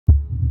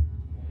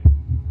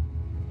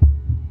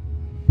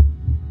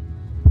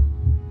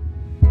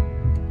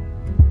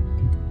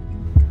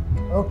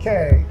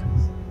Okay,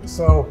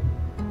 so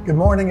good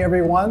morning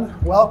everyone.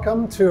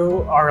 Welcome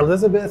to our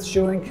Elizabeth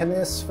Shoe &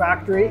 Kniss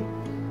factory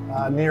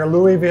near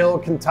Louisville,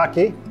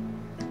 Kentucky.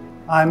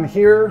 I'm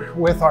here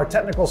with our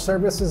technical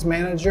services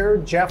manager,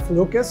 Jeff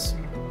Lucas.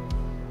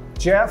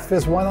 Jeff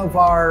is one of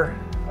our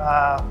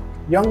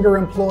younger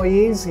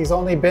employees. He's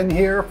only been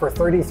here for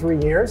 33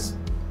 years.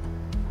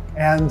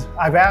 And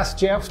I've asked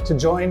Jeff to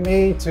join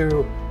me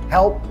to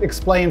help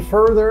explain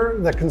further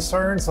the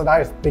concerns that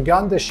I've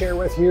begun to share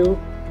with you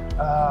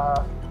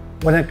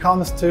when it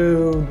comes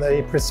to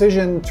the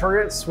precision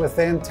turrets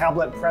within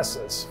tablet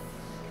presses.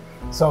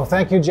 So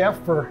thank you,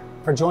 Jeff, for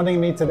joining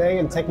me today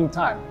and taking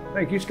time.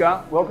 Thank you,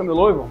 Scott. Welcome to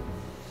Louisville.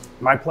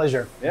 My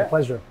pleasure. Yeah. My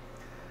pleasure.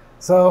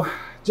 So,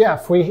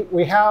 Jeff,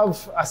 we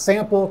have a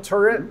sample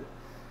turret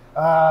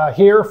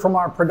here from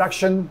our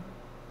production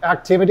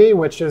activity,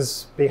 which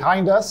is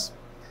behind us.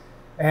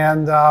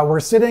 And we're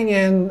sitting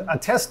in a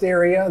test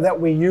area that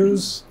we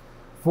use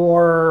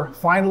for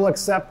final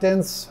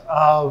acceptance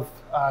of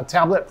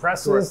tablet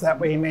presses that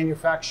we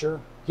manufacture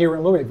here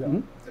in Louisville.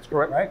 Mm-hmm. That's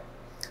correct. Right?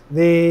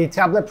 The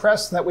tablet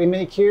press that we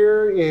make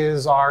here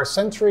is our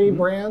Sentry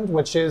brand,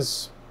 which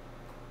is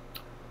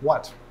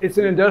what? It's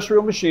an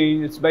industrial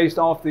machine. It's based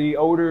off the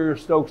older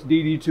Stokes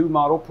DD2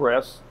 model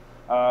press.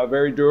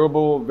 Very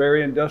durable,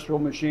 very industrial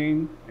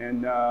machine,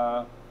 and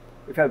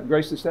we've had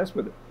great success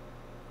with it.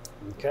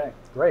 Okay,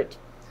 great.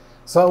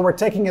 So we're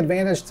taking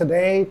advantage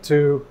today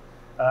to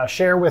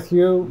share with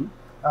you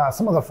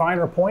some of the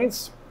finer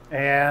points.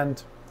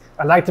 And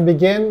I'd like to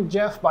begin,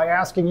 Jeff, by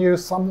asking you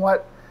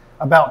somewhat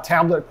about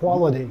tablet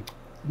quality.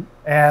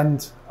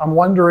 And I'm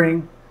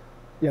wondering,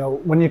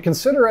 when you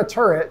consider a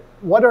turret,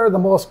 what are the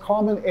most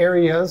common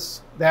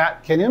areas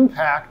that can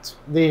impact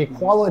the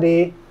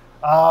quality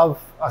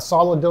of a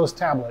solid dose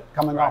tablet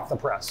coming off the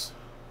press?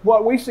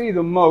 What we see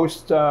the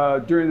most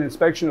during the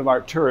inspection of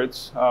our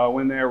turrets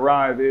when they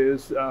arrive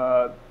is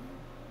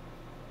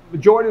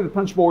majority of the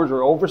punch boards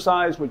are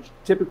oversized, which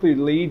typically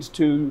leads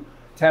to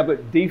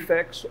tablet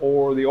defects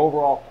or the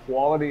overall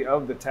quality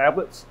of the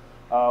tablets.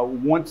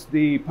 Once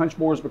the punch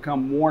boards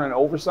become worn and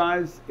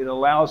oversized, it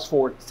allows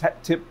for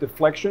tip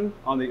deflection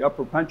on the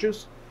upper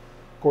punches.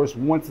 Of course,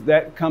 once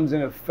that comes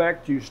in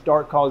effect, you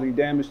start causing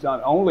damage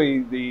not only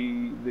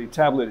the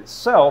tablet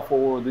itself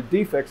or the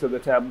defects of the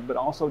tablet, but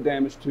also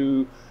damage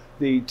to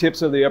the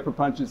tips of the upper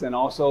punches and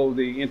also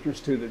the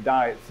entrance to the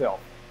die itself.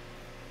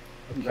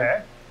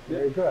 Okay,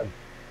 very good.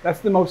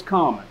 That's the most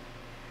common.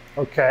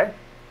 Okay.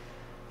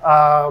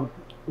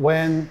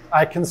 When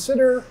I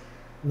consider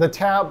the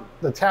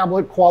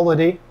tablet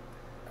quality,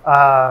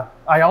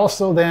 I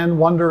also then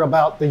wonder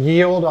about the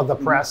yield of the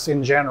press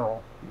in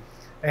general.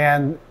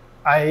 And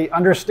I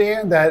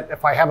understand that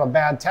if I have a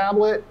bad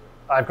tablet,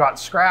 I've got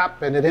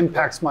scrap and it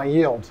impacts my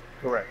yield.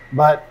 Correct.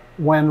 But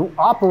when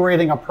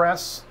operating a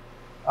press,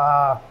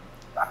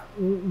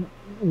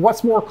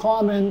 what's more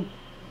common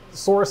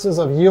sources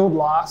of yield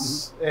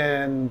loss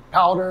in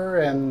powder,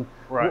 and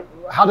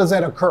how does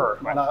that occur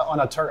on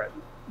a turret?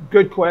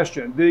 Good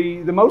question.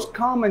 The most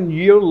common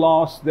yield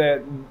loss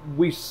that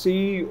we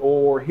see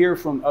or hear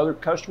from other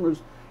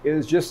customers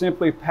is just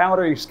simply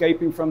powder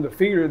escaping from the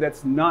feeder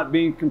that's not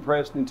being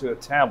compressed into a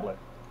tablet.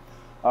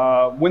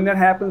 When that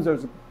happens,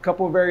 there's a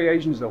couple of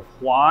variations of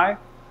why.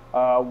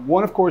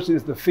 One, of course,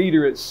 is the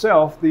feeder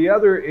itself. The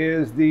other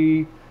is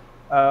the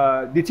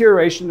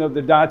deterioration of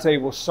the die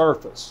table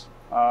surface,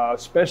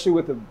 especially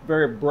with the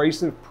very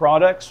abrasive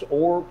products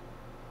or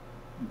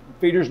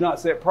feeders not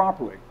set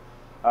properly.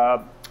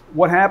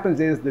 What happens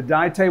is the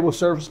die table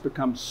surface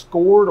becomes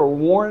scored or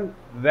worn.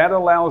 That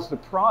allows the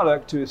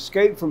product to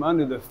escape from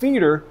under the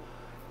feeder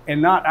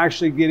and not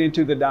actually get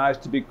into the dies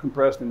to be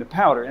compressed into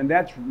powder. And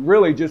that's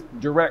really just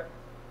direct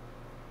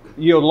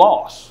yield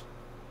loss.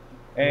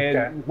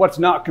 And what's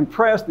not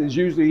compressed is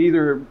usually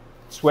either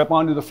swept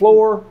onto the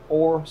floor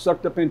or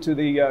sucked up into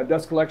the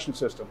dust collection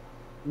system.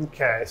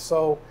 Okay,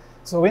 so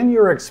in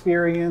your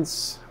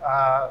experience,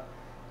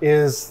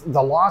 is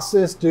the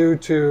losses due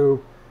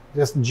to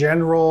just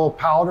general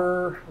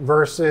powder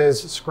versus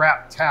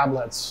scrap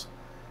tablets?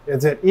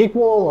 Is it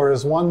equal, or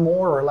is one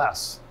more or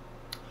less?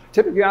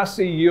 Typically, I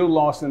see yield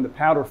loss in the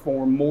powder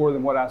form more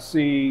than what I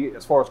see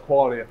as far as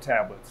quality of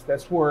tablets.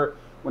 That's where,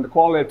 when the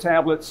quality of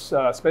tablets,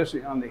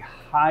 especially on the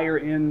higher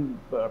end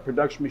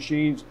production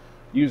machines,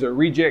 use a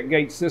reject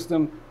gate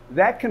system,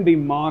 that can be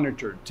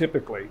monitored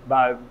typically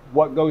by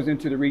what goes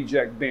into the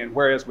reject bin.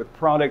 Whereas with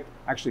product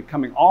actually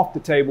coming off the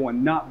table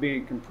and not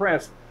being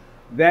compressed,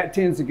 that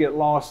tends to get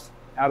lost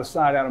out of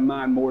sight, out of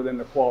mind more than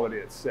the quality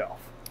itself.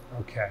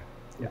 Okay,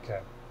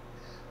 okay.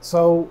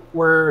 So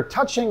we're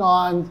touching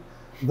on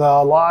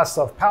the loss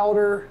of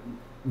powder,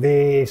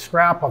 the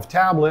scrap of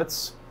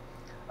tablets,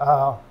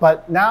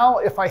 but now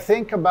if I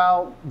think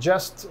about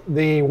just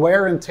the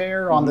wear and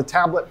tear on the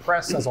tablet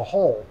press as a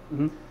whole,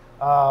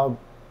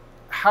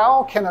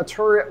 how can a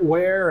turret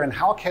wear and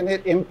how can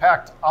it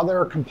impact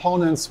other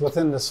components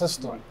within the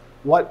system?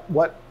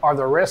 What are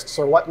the risks,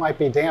 or what might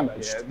be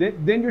damaged? Yeah,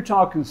 then you're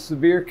talking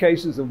severe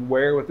cases of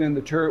wear within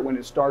the turret when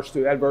it starts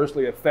to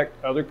adversely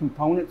affect other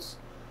components.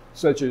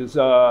 such as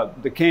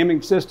the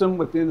camming system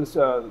within this,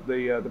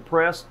 the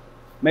press,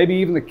 maybe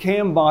even the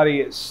cam body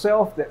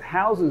itself that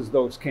houses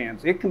those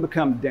cams. It can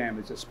become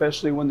damaged,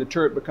 especially when the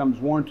turret becomes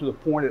worn to the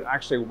point it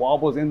actually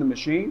wobbles in the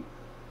machine,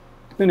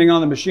 depending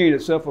on the machine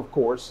itself, of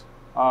course.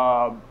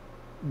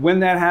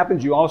 When that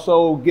happens, you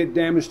also get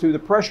damage to the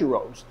pressure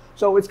rods.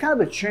 So it's kind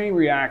of a chain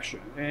reaction,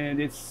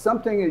 and it's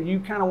something that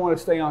you kind of want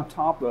to stay on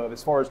top of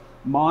as far as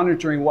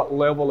monitoring what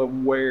level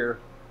of wear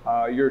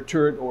your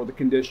turret or the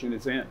condition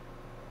is in.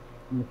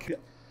 Okay.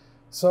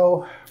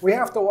 So we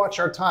have to watch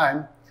our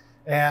time,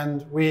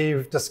 and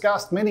we've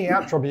discussed many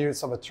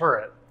attributes of a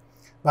turret.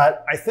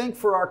 But I think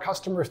for our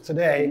customers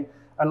today,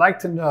 I'd like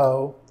to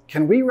know,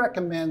 can we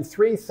recommend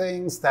 3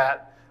 things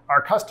that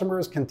our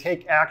customers can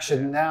take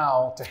action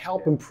now to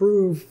help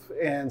improve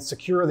and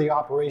secure the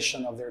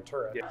operation of their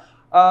turret?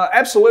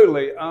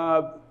 Absolutely.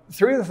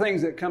 3 of the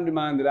things that come to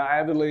mind that I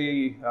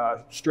avidly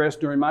stress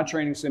during my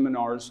training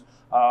seminars,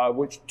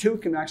 which 2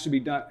 can actually be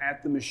done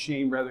at the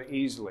machine rather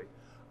easily.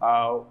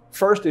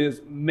 First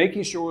is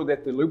making sure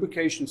that the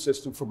lubrication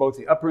system for both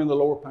the upper and the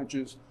lower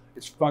punches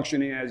is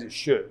functioning as it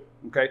should.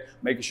 Okay,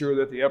 making sure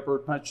that the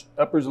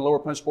uppers and lower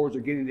punch boards are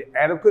getting the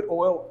adequate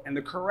oil and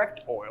the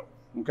correct oil.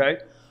 Okay.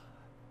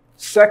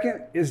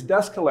 Second is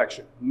dust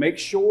collection. Make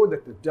sure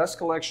that the dust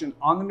collection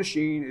on the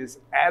machine is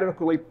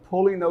adequately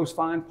pulling those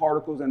fine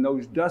particles and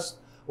those dust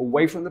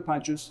away from the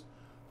punches.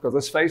 Because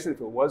let's face it,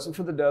 if it wasn't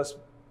for the dust,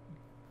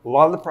 a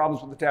lot of the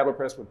problems with the tablet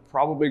press would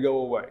probably go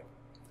away.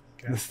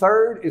 Okay. The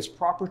third is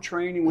proper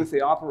training with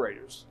the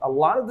operators. A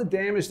lot of the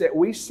damage that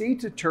we see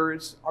to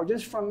turrets are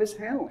just from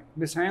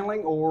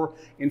mishandling or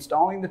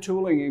installing the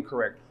tooling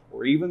incorrect,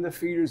 or even the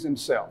feeders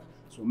themselves.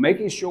 So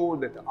making sure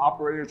that the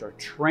operators are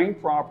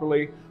trained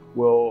properly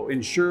will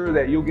ensure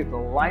that you'll get the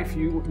life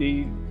you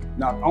need,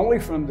 not only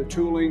from the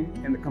tooling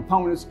and the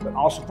components, but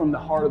also from the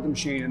heart of the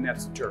machine, and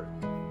that's the turret.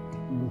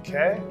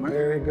 Okay,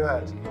 very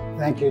good.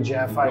 Thank you,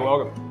 Jeff. You're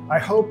welcome. I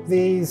hope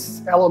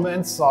these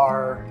elements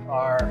are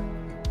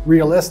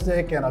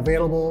realistic and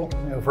available,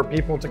 for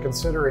people to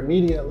consider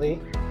immediately.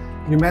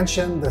 You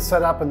mentioned the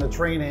setup and the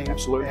training.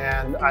 Absolutely.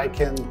 And I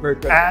can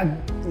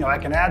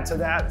add to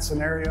that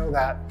scenario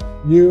that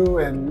you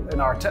and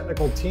our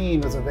technical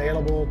team is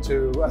available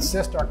to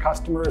assist our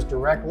customers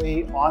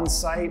directly on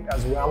site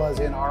as well as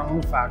in our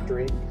own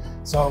factory.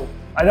 So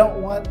I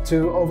don't want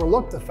to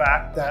overlook the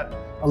fact that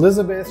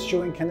Elizabeth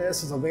Shoeing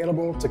Kniss is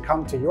available to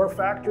come to your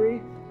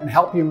factory and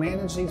help you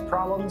manage these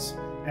problems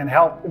and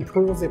help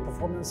improve the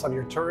performance of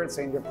your turrets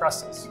and your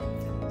presses.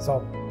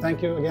 So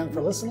thank you again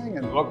for listening,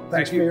 and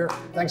thanks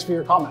for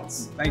your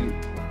comments. Thank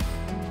you.